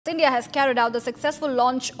India has carried out the successful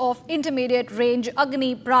launch of Intermediate Range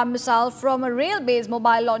Agni-Prime Missile from a rail-based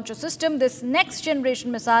mobile launcher system. This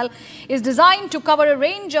next-generation missile is designed to cover a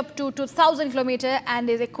range up to 2,000 km and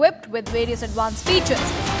is equipped with various advanced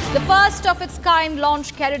features. The first of its kind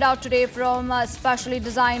launch carried out today from a specially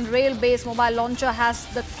designed rail-based mobile launcher has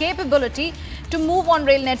the capability to move on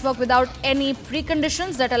rail network without any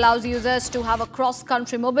preconditions that allows users to have a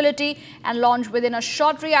cross-country mobility and launch within a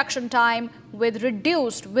short reaction time with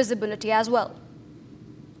reduced visibility as well.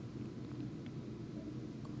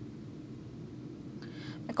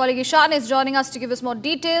 My colleague Ishan is joining us to give us more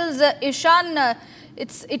details. Ishan,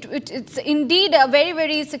 it's indeed a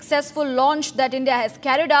very successful launch that India has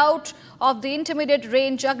carried out of the Intermediate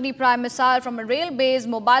Range Agni-Prime Missile from a rail-based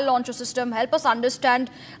mobile launcher system. Help us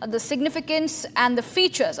understand the significance and the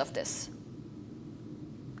features of this.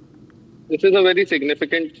 This is a very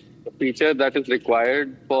significant feature that is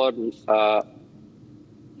required for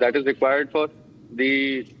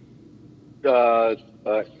the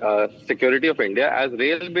security of India, as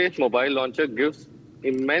rail-based mobile launcher gives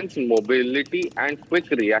immense mobility and quick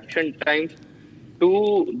reaction times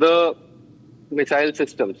to the missile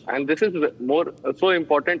systems. And this is so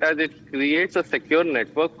important as it creates a secure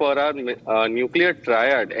network for our nuclear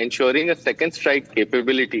triad, ensuring a second strike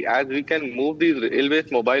capability, as we can move these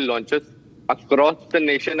rail-based mobile launchers across the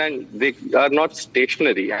nation and they are not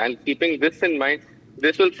stationary. And keeping this in mind,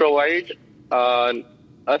 this will provide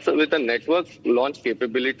us with a network launch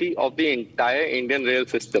capability of the entire Indian rail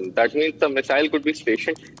system. That means the missile could be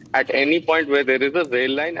stationed at any point where there is a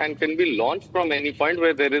rail line and can be launched from any point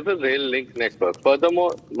where there is a rail link network.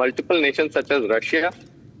 Furthermore, multiple nations such as Russia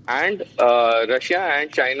and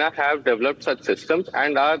China have developed such systems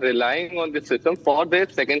and are relying on this system for their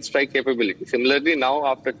second strike capability. Similarly, now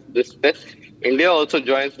after this test, India also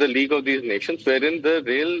joins the league of these nations, wherein the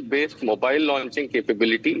rail-based mobile launching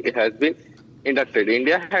capability has been inducted.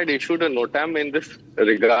 India had issued a NOTAM in this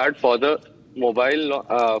regard for the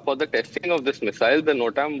for the testing of this missile. The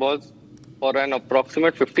NOTAM was for an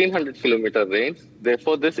approximate 1,500 kilometer range.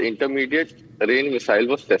 Therefore, this intermediate range missile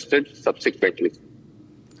was tested subsequently.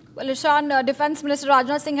 Well, Ishan, Defence Minister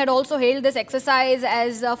Rajnath Singh had also hailed this exercise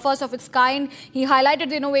as first of its kind. He highlighted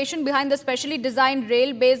the innovation behind the specially designed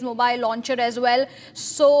rail-based mobile launcher as well.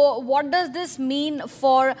 So, what does this mean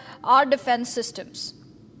for our defence systems?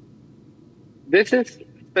 This is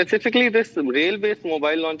specifically this rail-based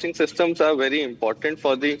mobile launching systems are very important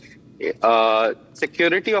for the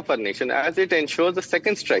security of our nation, as it ensures the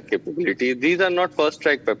second strike capability. These are not first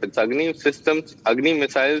strike weapons. Agni systems, Agni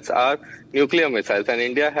missiles are nuclear missiles, and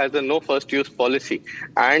India has a no first use policy.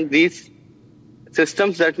 And these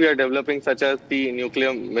systems that we are developing, such as the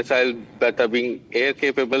nuclear missiles that are being air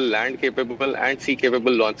capable, land capable, and sea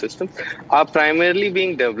capable launch systems, are primarily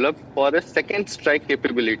being developed for a second strike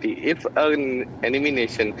capability. If an enemy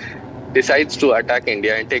nation decides to attack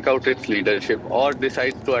India and take out its leadership, or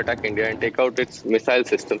decides to attack India and take out its missile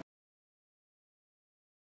system,